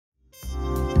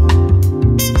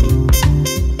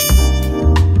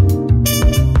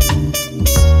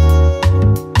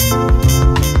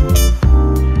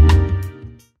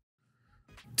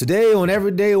Today on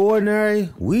Everyday Ordinary,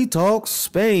 we talk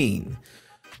Spain.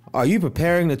 Are you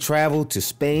preparing to travel to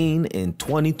Spain in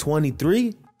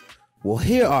 2023? Well,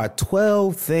 here are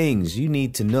 12 things you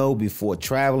need to know before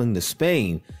traveling to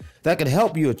Spain that can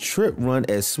help your trip run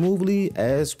as smoothly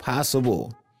as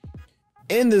possible.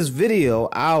 In this video,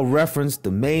 I'll reference the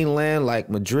mainland like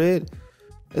Madrid,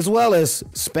 as well as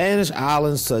Spanish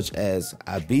islands such as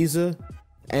Ibiza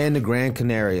and the Gran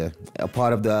Canaria, a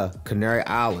part of the Canary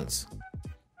Islands.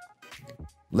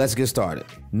 Let's get started.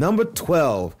 Number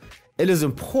 12, it is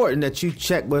important that you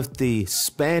check with the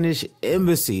Spanish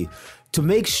embassy to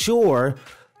make sure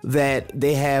that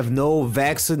they have no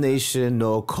vaccination,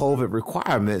 no COVID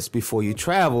requirements before you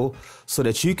travel so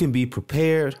that you can be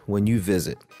prepared when you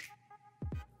visit.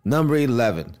 Number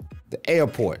 11, the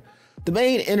airport. The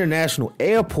main international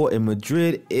airport in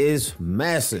Madrid is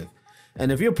massive.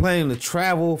 And if you're planning to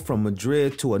travel from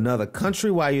Madrid to another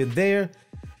country while you're there,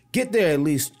 get there at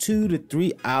least 2 to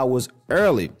 3 hours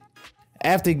early.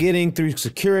 After getting through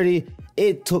security,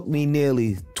 it took me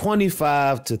nearly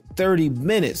 25 to 30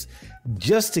 minutes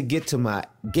just to get to my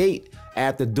gate.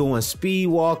 After doing speed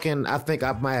walking, I think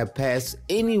I might have passed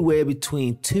anywhere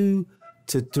between 2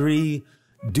 to 3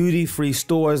 duty-free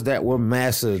stores that were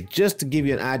massive, just to give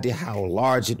you an idea how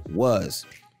large it was.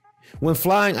 When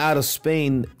flying out of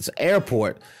Spain's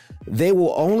airport, they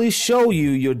will only show you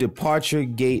your departure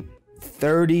gate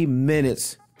 30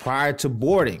 minutes prior to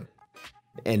boarding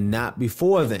and not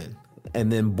before then.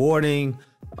 And then boarding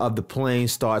of the plane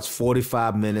starts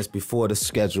 45 minutes before the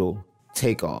scheduled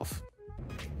takeoff.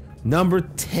 Number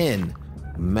 10,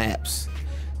 maps.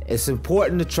 It's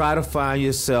important to try to find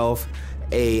yourself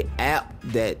a app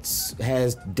that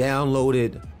has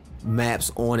downloaded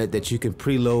maps on it that you can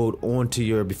preload onto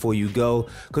your before you go,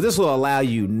 because this will allow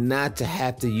you not to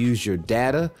have to use your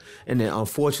data and then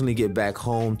unfortunately get back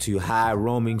home to high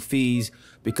roaming fees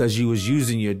because you was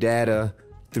using your data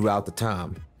throughout the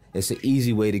time. It's an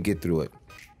easy way to get through it.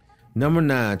 Number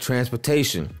 9,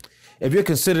 transportation. If you're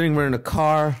considering renting a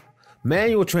car,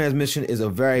 manual transmission is a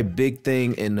very big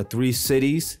thing in the 3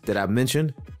 cities that I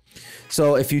mentioned.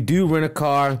 So if you do rent a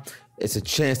car, it's a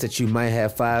chance that you might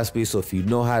have 5-speed. So if you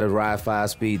know how to ride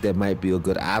 5-speed, that might be a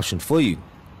good option for you.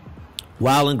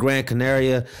 While in Gran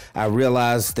Canaria, I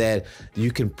realized that you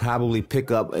can probably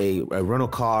pick up a rental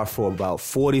car for about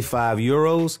 45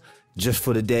 euros just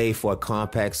for the day for a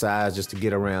compact size, just to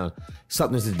get around.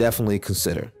 Something to definitely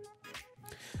consider.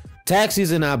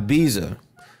 Taxis in Ibiza.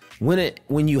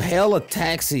 When you hail a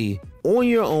taxi on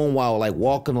your own while like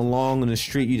walking along in the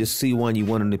street, you just see one, you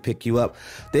want them to pick you up,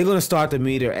 they're going to start the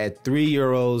meter at 3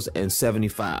 euros and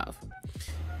 75.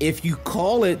 If you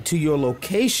call it to your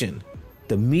location,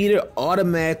 the meter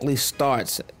automatically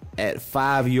starts at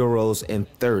 5 euros and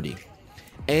 30.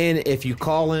 And if you're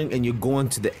calling and you're going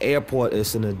to the airport,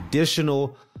 it's an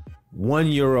additional 1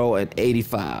 euro and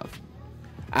 85.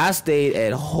 I stayed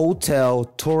at Hotel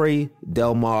Torre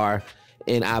del Mar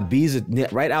in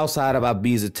Ibiza, right outside of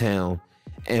Ibiza town.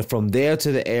 And from there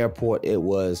to the airport, it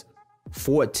was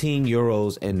 14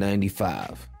 euros and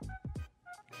 95.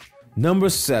 Number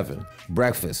 7,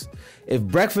 breakfast. If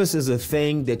breakfast is a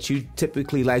thing that you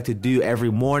typically like to do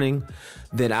every morning,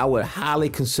 then I would highly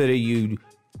consider you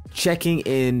checking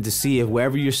in to see if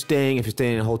wherever you're staying, if you're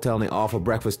staying in a hotel and they offer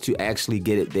breakfast, to actually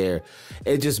get it there.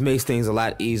 It just makes things a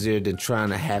lot easier than trying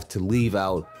to have to leave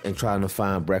out and trying to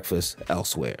find breakfast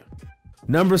elsewhere.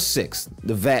 Number 6,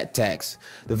 the VAT tax.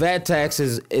 The VAT tax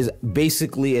is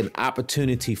basically an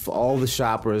opportunity for all the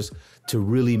shoppers to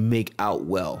really make out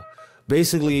well.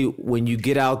 Basically, when you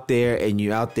get out there and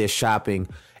you're out there shopping,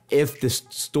 if the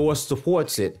store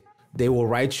supports it, they will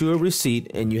write you a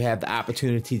receipt and you have the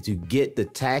opportunity to get the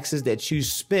taxes that you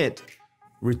spent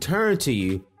returned to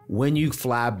you when you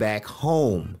fly back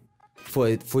home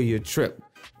for your trip.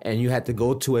 And you have to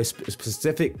go to a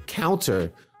specific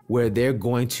counter where they're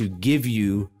going to give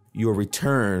you your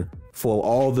return for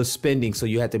all the spending. So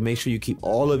you have to make sure you keep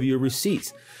all of your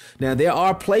receipts. Now, there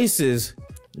are places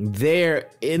there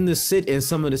in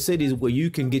some of the cities where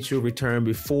you can get your return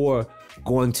before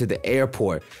going to the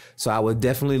airport. So I would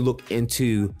definitely look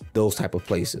into those type of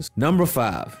places. Number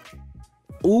 5,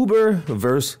 Uber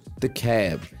versus the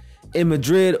cab. In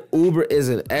Madrid, Uber is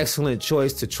an excellent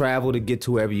choice to travel to get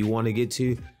to wherever you want to get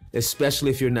to,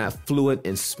 especially if you're not fluent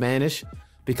in Spanish,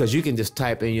 because you can just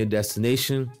type in your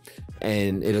destination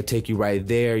and it'll take you right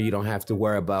there. You don't have to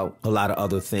worry about a lot of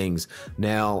other things.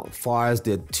 Now, as far as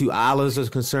the 2 islands are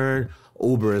concerned,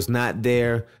 Uber is not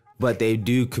there, but they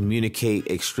do communicate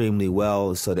extremely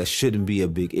well, so that shouldn't be a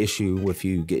big issue with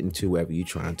you getting to wherever you're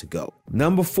trying to go.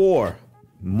 Number 4,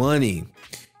 money.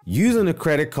 Using a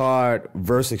credit card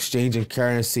versus exchanging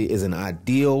currency is an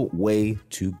ideal way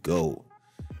to go.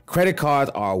 Credit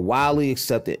cards are widely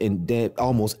accepted in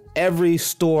almost every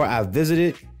store I've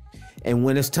visited. And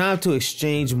when it's time to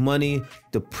exchange money,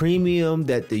 the premium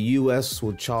that the US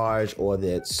will charge or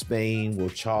that Spain will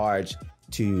charge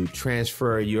to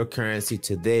transfer your currency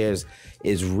to theirs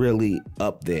is really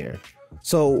up there.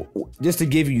 So just to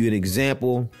give you an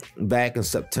example, back in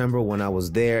September when I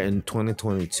was there in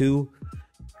 2022,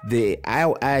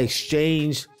 I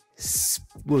exchanged,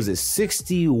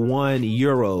 61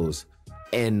 euros,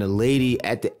 and the lady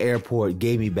at the airport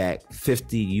gave me back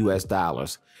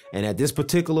 $50. And at this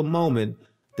particular moment,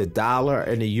 the dollar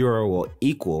and the euro will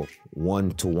equal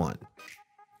 1-to-1.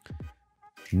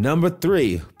 Number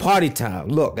 3, party time.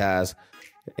 Look, guys,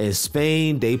 in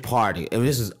Spain, they party. And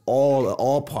this is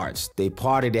all parts. They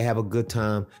party, they have a good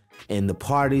time. And the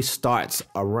party starts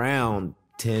around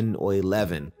 10 or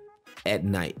 11 at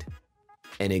night.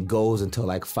 And it goes until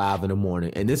like 5 in the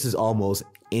morning. And this is almost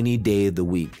any day of the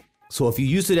week. So if you're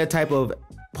used to that type of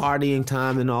partying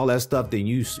time and all that stuff, then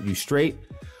you straight.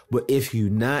 But if you're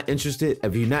not interested,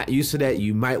 if you're not used to that,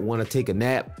 you might want to take a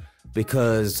nap,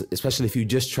 because especially if you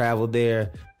just traveled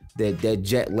there, that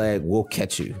jet lag will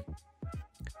catch you.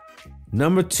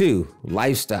 Number 2,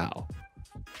 lifestyle.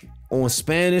 On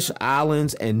Spanish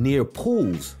islands and near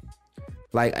pools,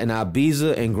 like in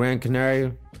Ibiza and Gran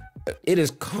Canaria, it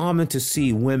is common to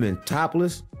see women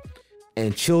topless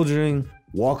and children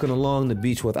walking along the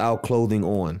beach without clothing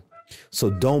on. So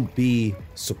don't be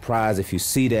surprised if you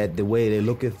see that. The way they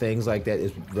look at things like that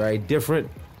is very different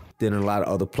than a lot of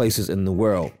other places in the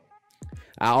world.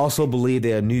 I also believe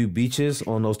there are new beaches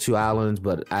on those 2 islands,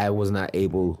 but I was not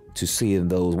able to see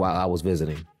those while I was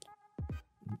visiting.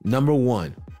 Number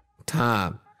 1,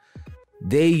 time.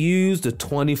 They use the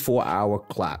 24-hour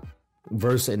clock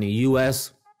versus in the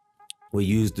US, we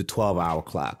use the 12-hour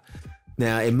clock.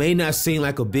 Now, it may not seem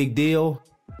like a big deal,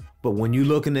 but when you're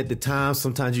looking at the time,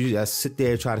 sometimes you just sit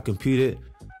there and try to compute it.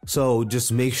 So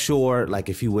just make sure, like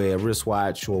if you wear a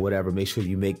wristwatch or whatever, make sure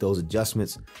you make those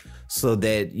adjustments so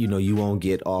that, you won't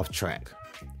get off track.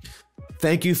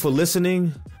 Thank you for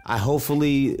listening.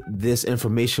 Hopefully this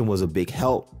information was a big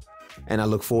help, and I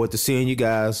look forward to seeing you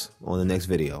guys on the next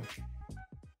video.